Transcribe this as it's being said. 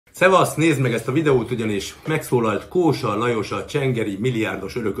Szevasz, nézd meg ezt a videót, ugyanis megszólalt Kósa Lajos a csengeri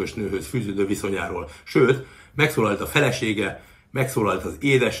milliárdos örökösnőhöz fűződő viszonyáról. Sőt, megszólalt a felesége, megszólalt az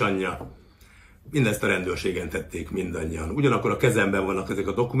édesanyja. Mindezt a rendőrségen tették mindannyian. Ugyanakkor a kezemben vannak ezek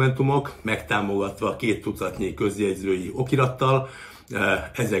a dokumentumok, megtámogatva 2 tucatnyi közjegyzői okirattal.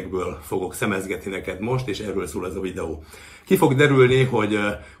 Ezekből fogok szemezgetni neked most, és erről szól ez a videó. Ki fog derülni, hogy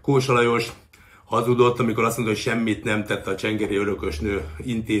Kósa Lajos hazudott, amikor azt mondta, hogy semmit nem tett a csengeri örökösnő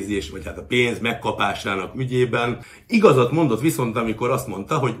intézés, vagy hát a pénz megkapásának ügyében. Igazat mondott viszont, amikor azt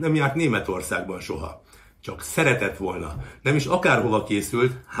mondta, hogy nem járt Németországban soha. Csak szeretett volna. Nem is akárhova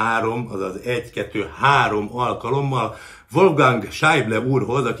készült, 3 alkalommal Wolfgang Schäuble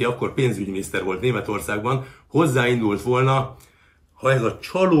úrhoz, aki akkor pénzügyminiszter volt Németországban, hozzáindult volna, ha ez a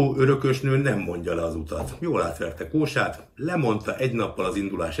csaló örökösnő nem mondja le az utat. Jól átverte Kósát, lemondta egy nappal az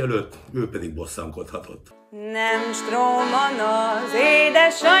indulás előtt, ő pedig bosszankodhatott. Nem stróman az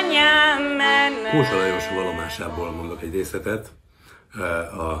édesanyám menne. Kósa Lajos vallomásából mondok egy részletet.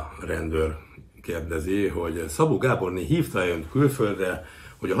 A rendőr kérdezi, hogy Szabó Gáborné hívta önt külföldre,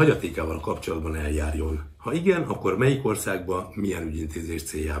 hogy a hagyatékával kapcsolatban eljárjon. Ha igen, akkor melyik országba, milyen ügyintézés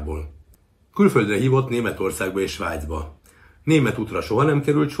céljából? Külföldre hívott Németországba és Svájcba. Német útra soha nem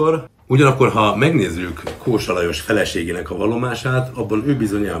került sor, ugyanakkor ha megnézzük Kósa Lajos feleségének a vallomását, abban ő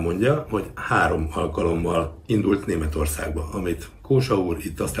bizony elmondja, hogy 3 alkalommal indult Németországba, amit Kósa úr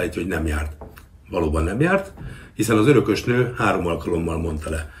itt azt állítja, hogy nem járt. Valóban nem járt, hiszen az örökösnő 3 alkalommal mondta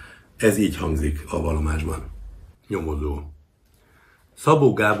le. Ez így hangzik a vallomásban. Nyomozó.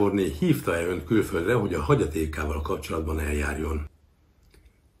 Szabó Gáborné hívta-e önt külföldre, hogy a hagyatékával kapcsolatban eljárjon?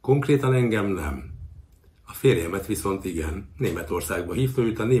 Konkrétan engem nem. A férjemet viszont igen. Németországba hívta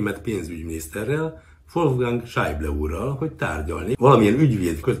őt a német pénzügyminiszterrel, Wolfgang Schäuble úrral, hogy tárgyalni valamilyen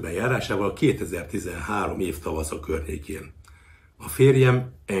ügyvéd közbenjárásával 2013 év tavasza környékén. A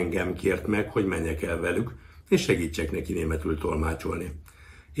férjem engem kért meg, hogy menjek el velük, és segítsek neki németül tolmácsolni.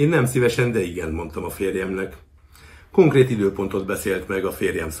 Én nem szívesen, de igen, mondtam a férjemnek. Konkrét időpontot beszélt meg a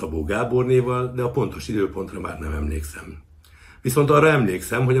férjem Szabó Gábornéval, de a pontos időpontra már nem emlékszem. Viszont arra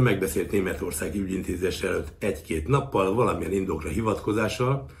emlékszem, hogy a megbeszélt németországi ügyintézés előtt 1-2 nappal valamilyen indokra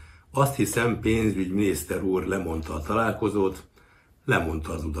hivatkozással, azt hiszem pénzügyminiszter úr lemondta a találkozót,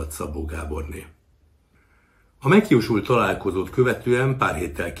 lemondta az utat Szabó Gáborné. A meghiúsult találkozót követően pár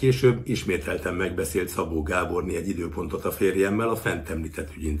héttel később ismételten megbeszélt Szabó Gáborné egy időpontot a férjemmel a fent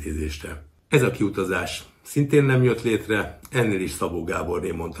említett ügyintézésre. Ez a kiutazás szintén nem jött létre, ennél is Szabó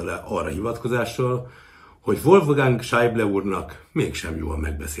Gáborné mondta le arra hivatkozással, hogy Wolfgang Schäuble úrnak mégsem jó a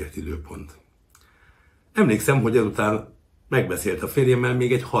megbeszélt időpont. Emlékszem, hogy ezután megbeszélt a férjemmel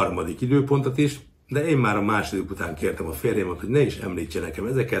még egy 3. időpontot is, de én már a második után kértem a férjemet, hogy ne is említse nekem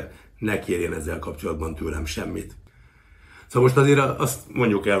ezeket, ne kérjen ezzel kapcsolatban tőlem semmit. Szóval most azért azt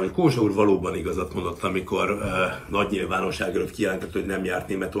mondjuk el, hogy Kósa úr valóban igazat mondott, amikor nagy nyilvánosság előtt kijelentett, hogy nem járt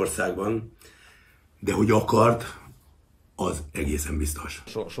Németországban, de hogy akart, az egészen biztos.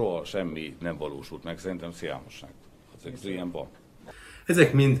 Soha semmi nem valósult meg, szerintem szélmosság. Ez ilyen van.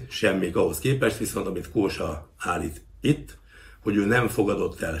 Ezek mind semmik ahhoz képest, viszont amit Kósa állít itt, hogy ő nem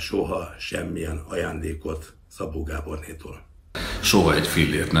fogadott el soha semmilyen ajándékot Szabó Gábornétól. Soha egy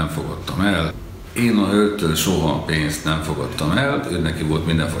fillért nem fogadtam el. Én a hölgytől soha pénzt nem fogadtam el, ő neki volt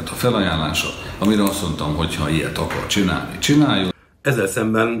mindenfajta felajánlása, amire azt mondtam, hogy ha ilyet akar csinálni, csináljon. Ezzel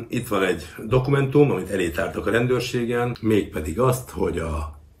szemben itt van egy dokumentum, amit elétártak a rendőrségen, mégpedig azt, hogy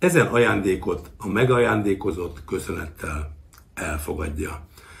ezen ajándékot a megajándékozott köszönettel elfogadja.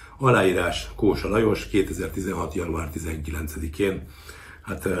 Aláírás Kósa Lajos 2016. január 19-én.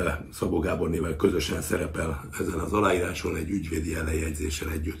 Hát Szabó Gábornével közösen szerepel ezen az aláíráson egy ügyvédi ellenjegyzéssel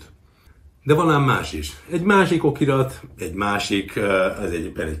együtt. De van ám más is. Egy másik okirat, egy másik, ez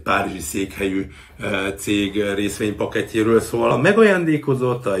egyébként egy párizsi székhelyű cég részvénypakettjéről szól. A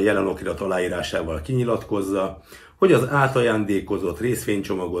megajándékozott a jelen okirat aláírásával kinyilatkozza, hogy az átajándékozott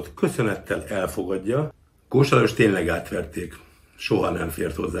részvénycsomagot köszönettel elfogadja. Kósa Lajos tényleg átverték. Soha nem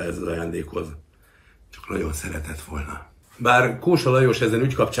fért hozzá ez az ajándékhoz. Csak nagyon szeretett volna. Bár Kósa Lajos ezen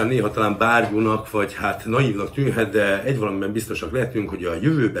ügy kapcsán néha talán bárgyúnak, vagy hát naívnak tűnhet, de egy valamiben biztosak lehetünk, hogy a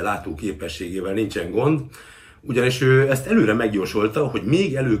jövőbe látó képességével nincsen gond, ugyanis ő ezt előre megjósolta, hogy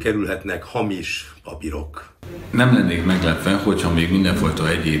még előkerülhetnek hamis papírok. Nem lennék meglepve, hogyha még mindenfajta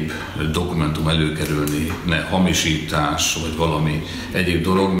egyéb dokumentum előkerülne, hamisítás, vagy valami egyéb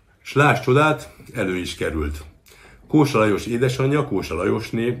dolog. S láss csodát, elő is került. Kósa Lajos édesanyja, Kósa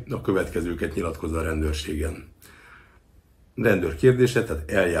Lajosné a következőket nyilatkozza a rendőrségen. Rendőr kérdése,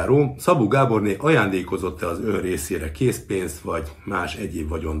 tehát eljáró. Szabó Gáborné ajándékozott-e az ön részére készpénzt vagy más egyéb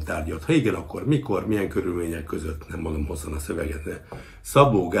vagyontárgyat? Ha igen, akkor mikor, milyen körülmények között? Nem mondom hosszan a szöveget. Ne.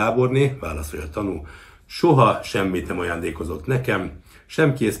 Szabó Gáborné, válaszolja a tanú, soha semmit nem ajándékozott nekem,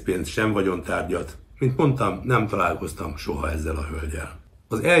 sem készpénzt, sem vagyontárgyat. Mint mondtam, nem találkoztam soha ezzel a hölgyel.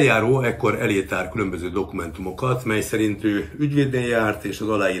 Az eljáró ekkor elétár különböző dokumentumokat, mely szerint ő ügyvéddel járt, és az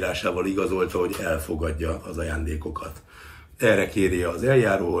aláírásával igazolta, hogy elfogadja az ajándékokat. Erre kéri az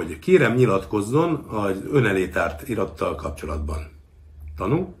eljáró, hogy kérem nyilatkozzon az ön elétárt irattal kapcsolatban.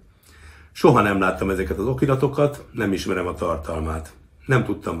 Tanú? Soha nem láttam ezeket az okiratokat, nem ismerem a tartalmát. Nem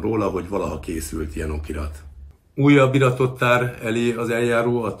tudtam róla, hogy valaha készült ilyen okirat. Újabb iratot tár elé az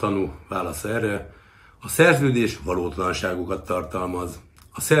eljáró, a tanú válasz erre. A szerződés valótlanságokat tartalmaz.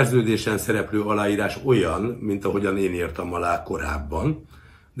 A szerződésen szereplő aláírás olyan, mint ahogyan én írtam alá korábban,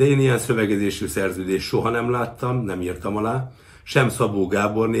 de én ilyen szövegezésű szerződést soha nem láttam, nem írtam alá, sem Szabó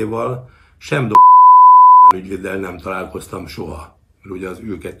Gábornéval, sem ügyvéddel nem találkoztam soha, mert ugye az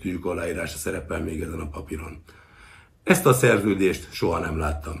ő kettőjük aláírása szerepel még ezen a papíron. Ezt a szerződést soha nem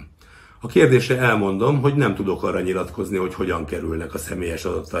láttam. A kérdésre elmondom, hogy nem tudok arra nyilatkozni, hogy hogyan kerülnek a személyes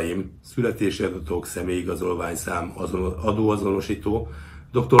adataim, születési adatok, személyigazolványszám, adóazonosító,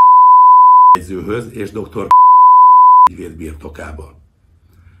 dr. jegyzőhöz és dr. ügyvéd birtokába.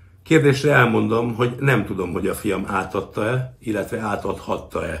 Kérdésre elmondom, hogy nem tudom, hogy a fiam átadta-e, illetve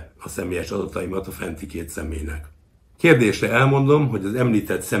átadhatta-e a személyes adataimat a fenti két személynek. Kérdésre elmondom, hogy az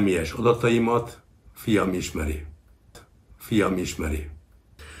említett személyes adataimat fiam ismeri. Fiam ismeri.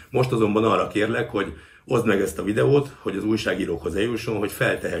 Most azonban arra kérlek, hogy oszd meg ezt a videót, hogy az újságírókhoz eljusson, hogy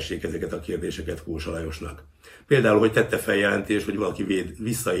feltehessék ezeket a kérdéseket Kósa Lajosnak. Például, hogy tette feljelentést, hogy valaki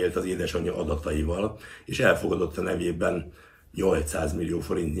visszaélt az édesanyja adataival, és elfogadott a nevében 800 millió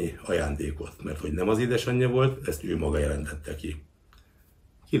forintnyi ajándékot, mert hogy nem az édesanyja volt, ezt ő maga jelentette ki.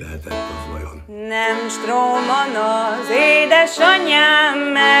 Ki lehetett az vajon? Nem stróman az édesanyám,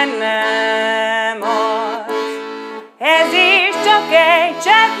 mert nem az. Ez is csak egy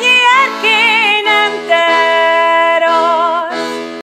cseppnyi